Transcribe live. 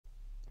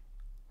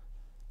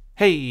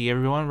Hey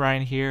everyone,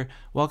 Ryan here.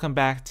 Welcome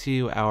back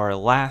to our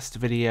last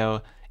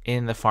video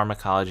in the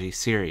pharmacology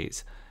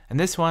series. And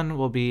this one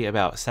will be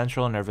about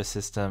central nervous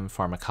system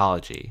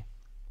pharmacology.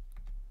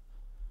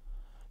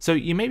 So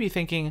you may be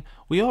thinking,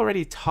 we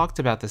already talked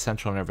about the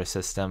central nervous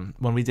system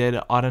when we did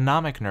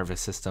autonomic nervous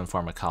system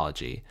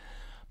pharmacology.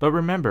 But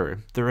remember,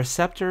 the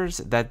receptors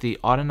that the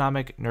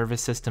autonomic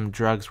nervous system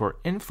drugs were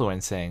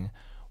influencing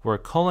were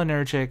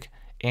cholinergic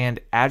and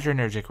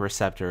adrenergic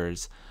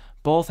receptors,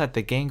 both at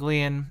the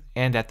ganglion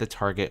and at the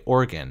target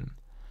organ.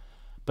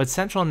 But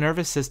central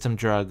nervous system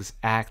drugs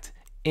act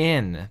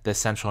in the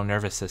central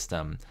nervous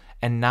system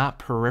and not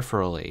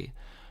peripherally.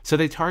 So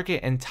they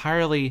target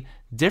entirely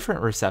different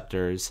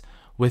receptors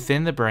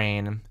within the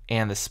brain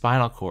and the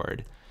spinal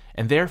cord,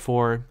 and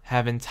therefore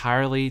have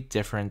entirely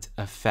different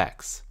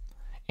effects.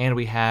 And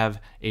we have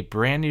a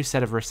brand new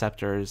set of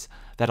receptors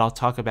that I'll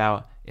talk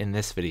about in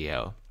this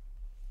video.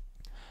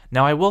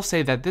 Now, I will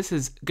say that this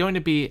is going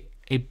to be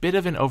a bit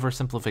of an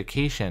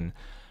oversimplification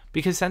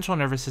because central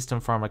nervous system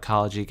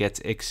pharmacology gets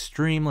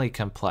extremely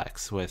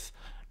complex with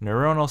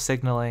neuronal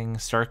signaling,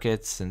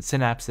 circuits, and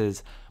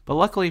synapses, but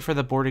luckily for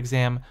the board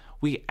exam,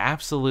 we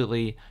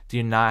absolutely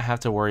do not have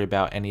to worry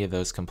about any of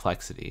those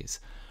complexities.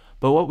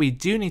 But what we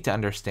do need to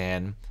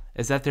understand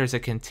is that there's a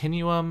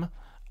continuum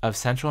of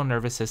central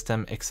nervous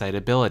system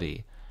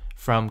excitability,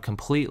 from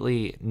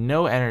completely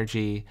no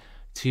energy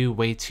to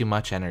way too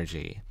much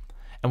energy.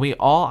 And we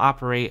all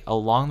operate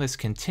along this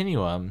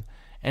continuum,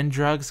 and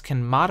drugs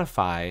can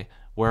modify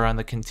where on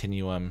the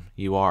continuum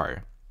you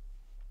are.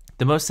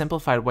 The most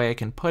simplified way I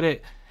can put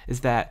it is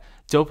that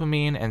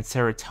dopamine and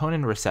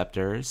serotonin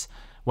receptors,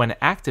 when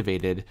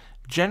activated,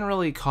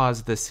 generally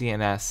cause the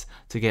CNS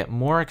to get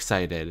more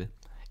excited,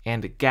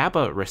 and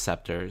GABA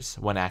receptors,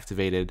 when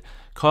activated,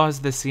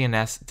 cause the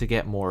CNS to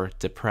get more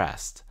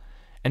depressed.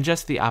 And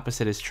just the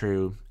opposite is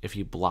true if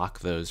you block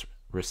those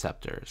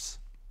receptors.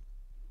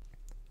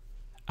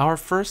 Our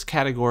first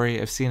category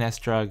of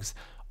CNS drugs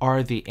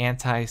are the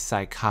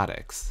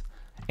antipsychotics.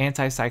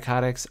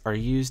 Antipsychotics are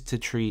used to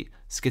treat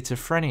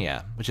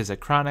schizophrenia, which is a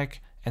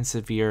chronic and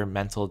severe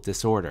mental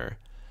disorder.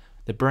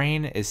 The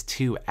brain is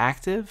too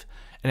active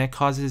and it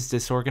causes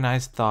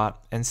disorganized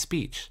thought and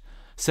speech,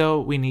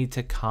 so we need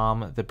to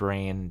calm the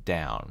brain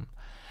down.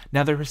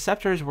 Now, the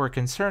receptors we're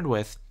concerned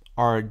with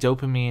are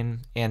dopamine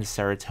and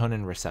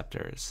serotonin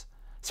receptors.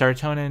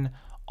 Serotonin,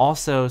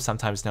 also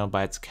sometimes known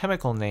by its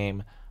chemical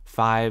name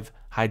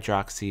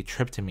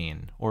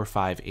 5-hydroxytryptamine, or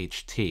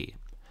 5-HT.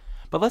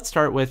 But let's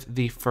start with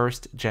the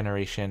first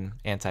generation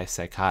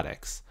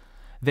antipsychotics.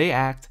 They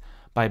act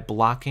by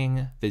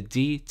blocking the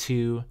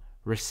D2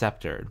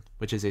 receptor,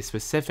 which is a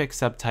specific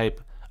subtype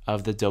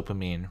of the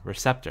dopamine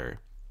receptor.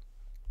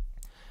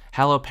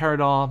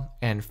 Haloperidol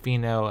and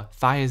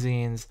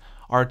phenothiazines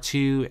are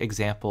two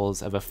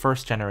examples of a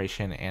first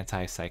generation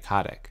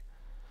antipsychotic.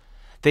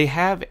 They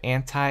have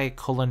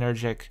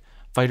anticholinergic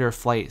fight or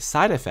flight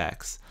side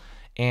effects,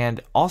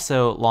 and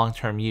also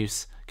long-term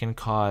use can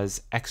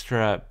cause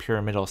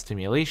extrapyramidal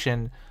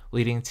stimulation,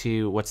 leading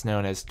to what's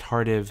known as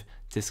tardive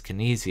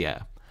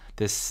dyskinesia,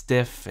 this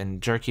stiff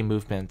and jerky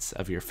movements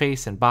of your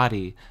face and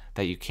body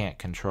that you can't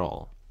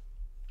control.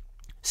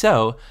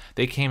 So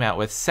they came out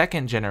with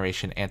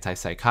second-generation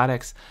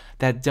antipsychotics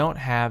that don't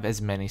have as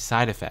many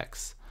side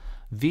effects.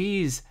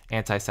 These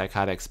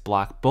antipsychotics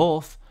block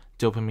both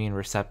dopamine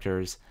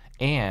receptors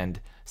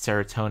and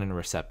serotonin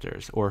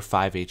receptors, or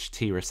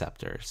 5-HT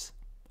receptors.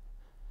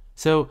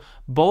 So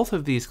both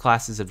of these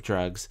classes of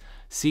drugs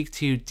seek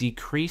to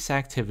decrease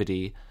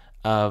activity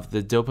of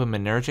the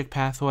dopaminergic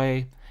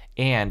pathway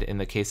and, in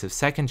the case of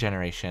second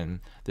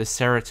generation, the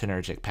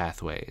serotonergic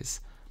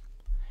pathways.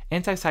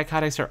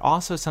 Antipsychotics are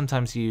also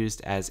sometimes used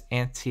as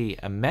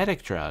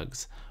antiemetic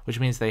drugs, which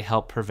means they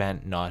help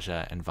prevent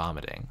nausea and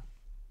vomiting.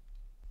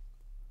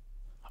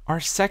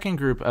 Our second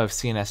group of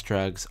CNS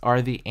drugs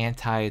are the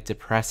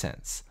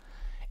antidepressants.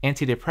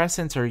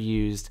 Antidepressants are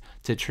used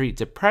to treat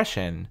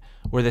depression,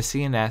 where the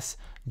CNS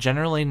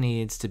generally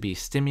needs to be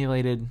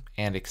stimulated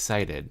and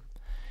excited.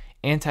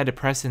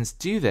 Antidepressants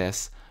do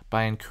this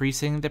by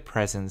increasing the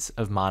presence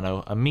of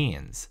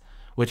monoamines,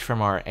 which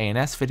from our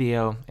ANS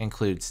video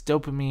includes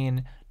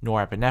dopamine,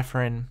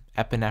 norepinephrine,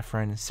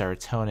 epinephrine,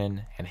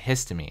 serotonin, and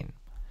histamine.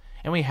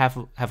 And we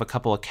have a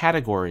couple of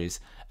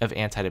categories of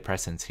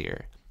antidepressants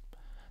here.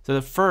 So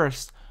the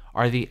first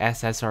are the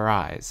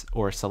SSRIs,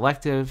 or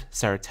selective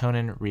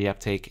serotonin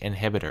reuptake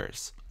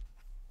inhibitors.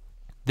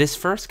 This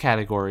first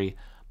category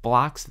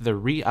blocks the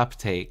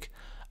reuptake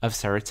of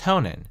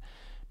serotonin,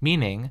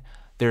 meaning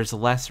there's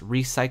less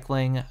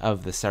recycling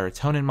of the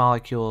serotonin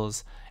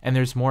molecules and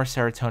there's more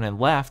serotonin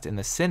left in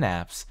the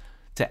synapse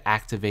to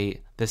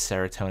activate the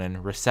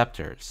serotonin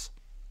receptors.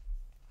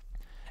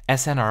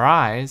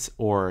 SNRIs,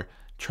 or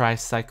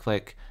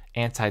tricyclic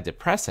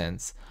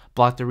antidepressants,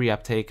 block the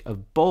reuptake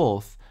of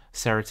both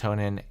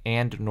serotonin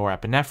and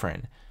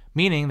norepinephrine,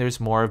 meaning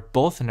there's more of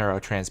both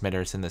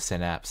neurotransmitters in the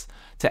synapse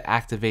to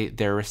activate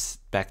their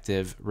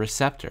respective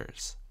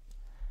receptors.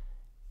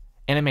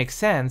 And it makes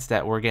sense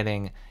that we're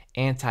getting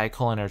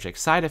anticholinergic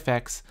side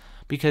effects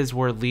because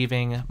we're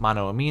leaving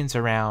monoamines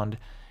around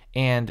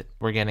and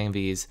we're getting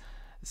these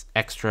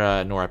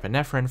extra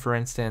norepinephrine, for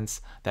instance,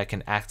 that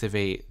can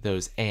activate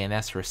those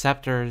ANS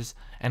receptors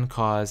and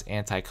cause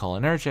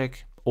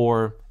anticholinergic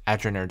or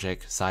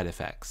adrenergic side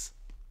effects.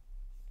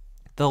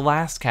 The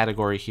last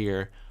category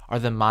here are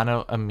the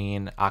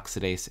monoamine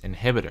oxidase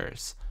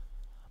inhibitors.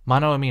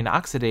 Monoamine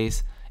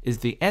oxidase is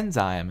the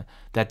enzyme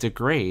that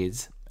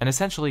degrades and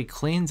essentially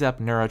cleans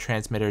up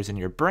neurotransmitters in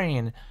your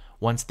brain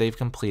once they've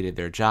completed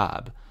their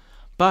job.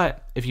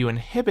 But if you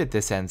inhibit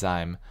this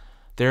enzyme,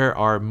 there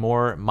are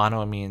more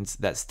monoamines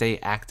that stay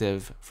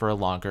active for a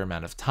longer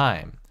amount of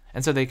time.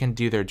 And so they can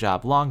do their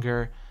job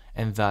longer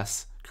and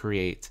thus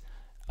create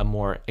a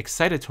more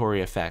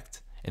excitatory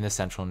effect in the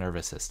central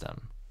nervous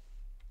system.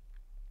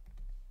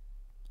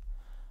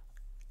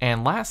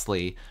 And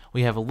lastly,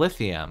 we have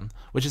lithium,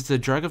 which is the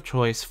drug of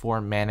choice for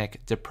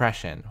manic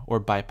depression or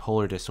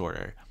bipolar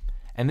disorder.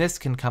 And this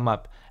can come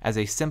up as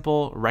a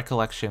simple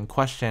recollection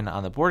question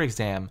on the board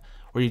exam,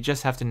 where you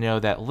just have to know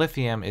that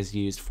lithium is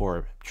used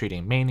for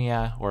treating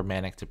mania or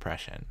manic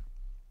depression.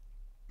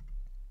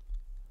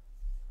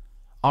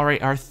 All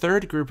right, our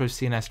third group of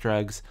CNS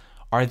drugs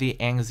are the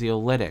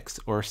anxiolytics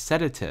or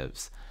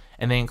sedatives,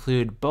 and they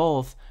include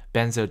both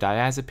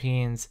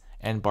benzodiazepines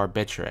and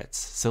barbiturates.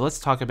 So let's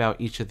talk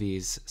about each of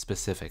these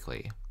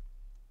specifically.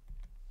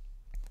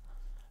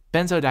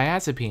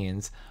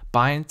 Benzodiazepines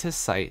bind to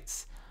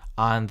sites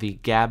on the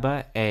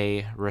GABA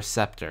A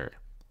receptor.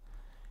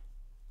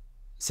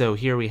 So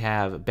here we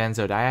have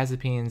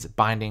benzodiazepines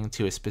binding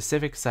to a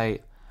specific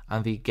site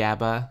on the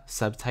GABA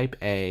subtype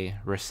A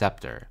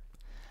receptor.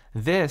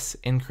 This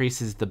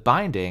increases the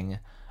binding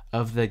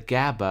of the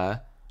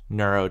GABA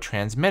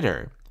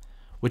neurotransmitter,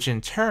 which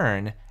in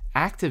turn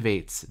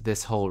activates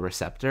this whole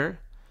receptor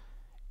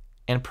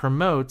and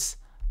promotes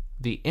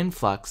the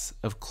influx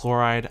of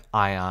chloride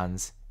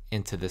ions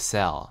into the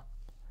cell.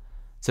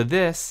 So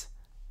this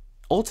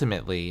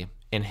ultimately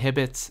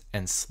inhibits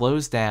and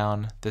slows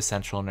down the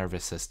central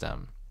nervous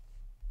system.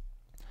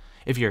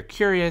 If you're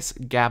curious,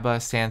 GABA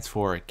stands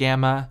for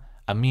gamma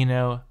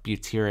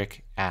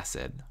aminobutyric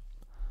acid.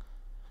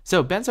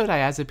 So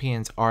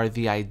benzodiazepines are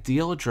the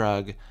ideal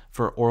drug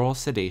for oral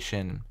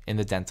sedation in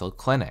the dental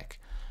clinic.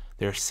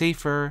 They're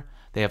safer,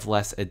 they have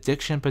less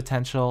addiction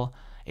potential,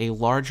 a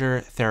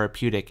larger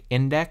therapeutic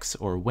index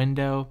or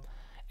window,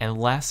 and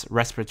less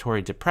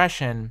respiratory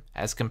depression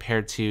as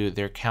compared to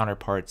their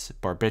counterparts,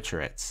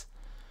 barbiturates.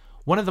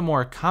 One of the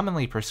more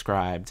commonly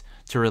prescribed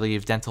to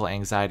relieve dental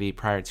anxiety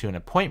prior to an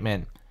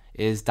appointment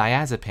is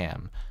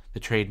diazepam, the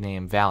trade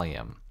name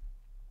Valium.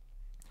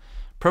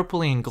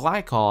 Propylene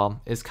glycol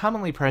is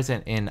commonly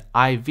present in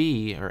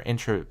IV or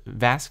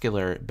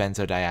intravascular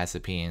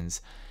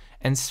benzodiazepines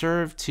and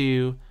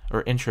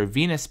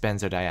intravenous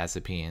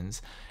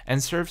benzodiazepines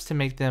and serves to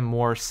make them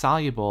more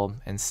soluble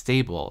and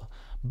stable,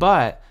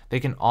 but they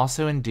can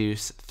also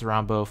induce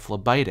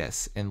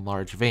thrombophlebitis in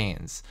large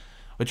veins,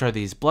 which are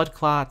these blood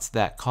clots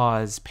that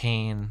cause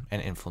pain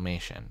and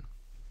inflammation.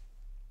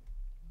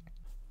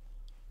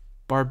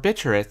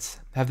 Barbiturates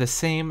have the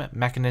same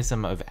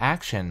mechanism of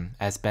action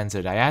as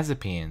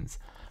benzodiazepines,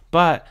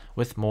 but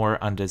with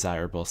more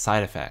undesirable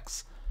side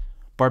effects.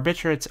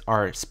 Barbiturates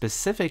are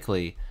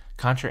specifically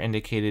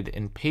contraindicated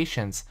in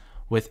patients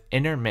with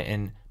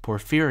intermittent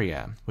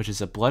porphyria, which is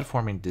a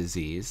blood-forming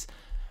disease,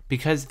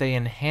 because they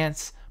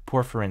enhance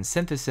porphyrin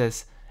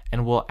synthesis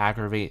and will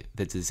aggravate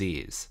the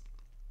disease.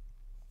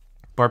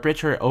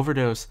 Barbiturate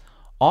overdose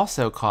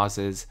also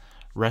causes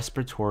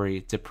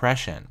respiratory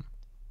depression.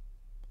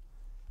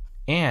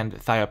 And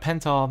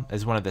thiopental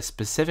is one of the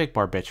specific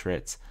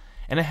barbiturates,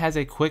 and it has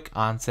a quick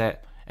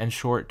onset and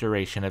short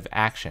duration of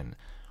action,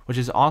 which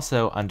is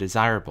also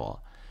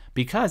undesirable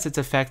because its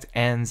effect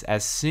ends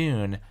as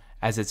soon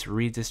as it's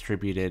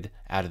redistributed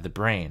out of the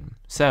brain.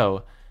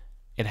 So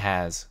it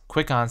has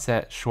quick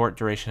onset, short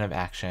duration of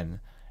action,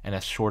 and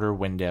a shorter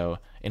window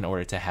in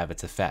order to have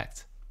its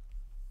effect.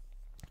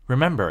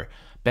 Remember,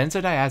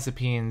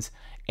 benzodiazepines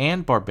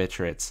and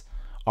barbiturates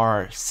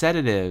are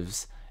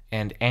sedatives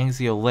and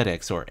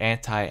anxiolytics or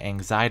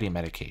anti-anxiety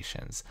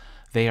medications.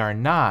 They are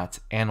not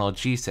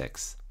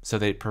analgesics, so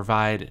they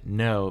provide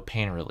no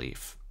pain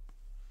relief.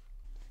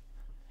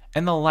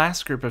 And the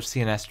last group of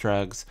CNS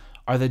drugs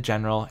are the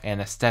general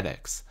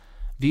anesthetics.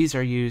 These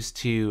are used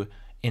to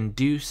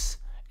induce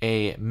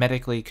a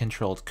medically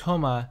controlled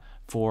coma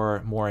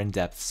for more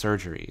in-depth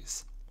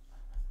surgeries.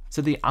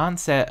 So the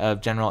onset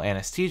of general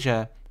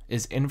anesthesia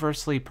is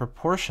inversely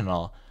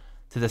proportional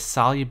to the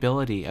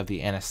solubility of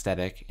the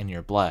anesthetic in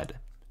your blood.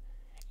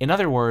 In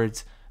other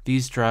words,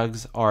 these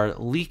drugs are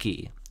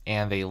leaky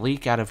and they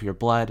leak out of your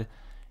blood,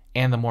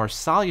 and the more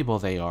soluble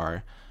they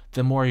are,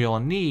 the more you'll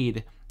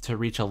need to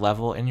reach a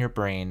level in your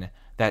brain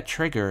that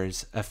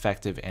triggers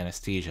effective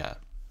anesthesia.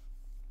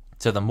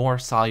 So the more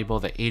soluble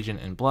the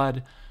agent in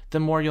blood, the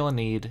more you'll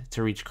need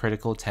to reach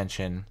critical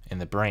tension in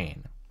the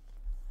brain.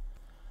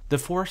 The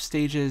 4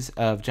 stages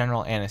of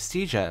general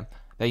anesthesia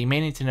that you may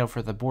need to know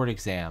for the board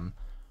exam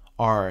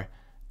are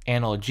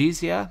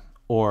analgesia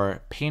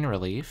or pain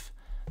relief,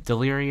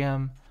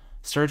 delirium,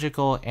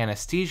 surgical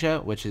anesthesia,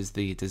 which is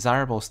the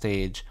desirable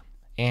stage,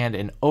 and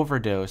an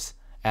overdose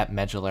at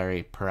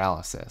medullary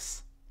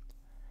paralysis.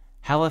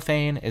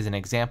 Halothane is an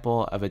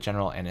example of a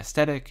general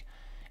anesthetic,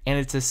 and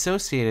it's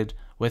associated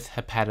with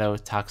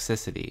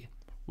hepatotoxicity,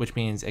 which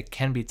means it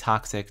can be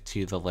toxic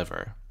to the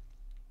liver.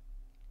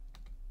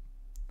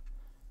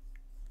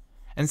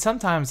 And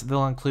sometimes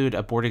they'll include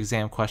a board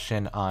exam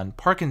question on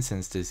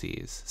Parkinson's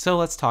disease, so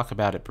let's talk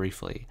about it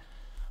briefly.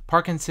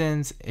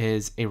 Parkinson's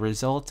is a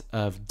result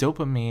of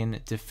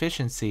dopamine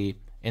deficiency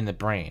in the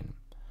brain.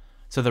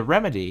 So the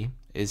remedy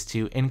is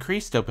to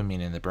increase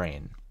dopamine in the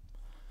brain.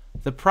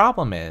 The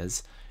problem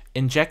is,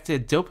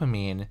 injected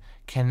dopamine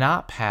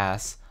cannot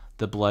pass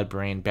the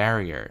blood-brain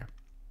barrier,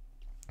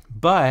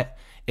 but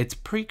its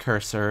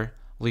precursor,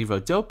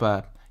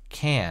 levodopa,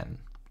 can.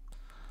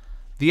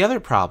 The other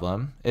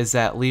problem is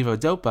that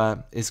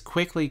levodopa is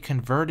quickly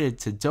converted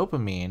to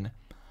dopamine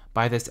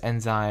by this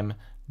enzyme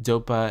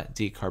dopa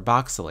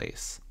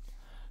decarboxylase.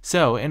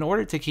 So, in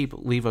order to keep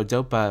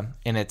levodopa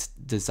in its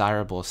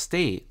desirable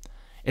state,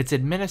 it's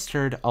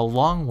administered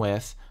along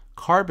with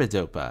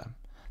carbidopa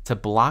to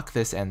block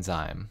this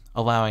enzyme,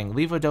 allowing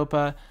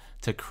levodopa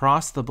to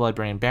cross the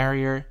blood-brain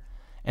barrier,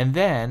 and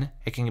then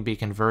it can be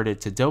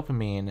converted to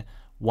dopamine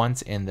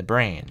once in the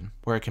brain,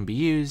 where it can be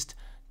used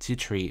to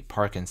treat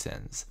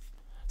Parkinson's.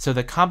 So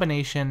the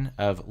combination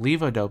of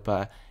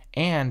levodopa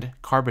and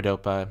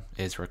carbidopa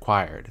is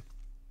required.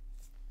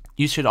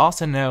 You should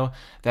also know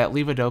that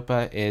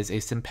levodopa is a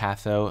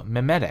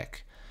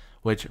sympathomimetic,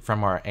 which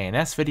from our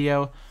ANS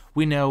video,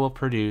 we know will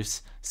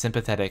produce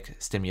sympathetic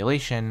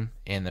stimulation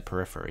in the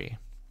periphery.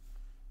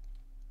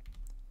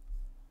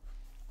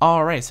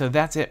 Alright, so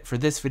that's it for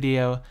this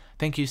video.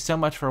 Thank you so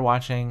much for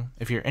watching.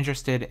 If you're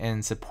interested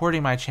in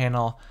supporting my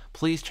channel,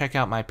 please check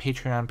out my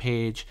Patreon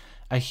page.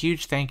 A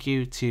huge thank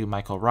you to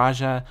Michael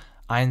Raja,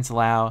 Eins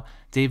Lau,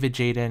 David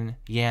Jaden,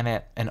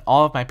 Yannet, and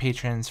all of my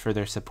patrons for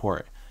their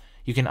support.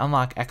 You can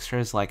unlock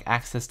extras like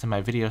access to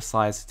my video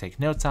slides to take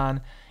notes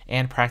on,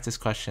 and practice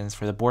questions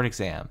for the board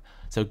exam.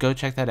 So go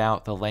check that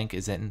out, the link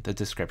is in the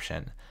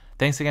description.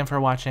 Thanks again for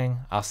watching,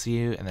 I'll see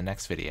you in the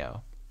next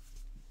video.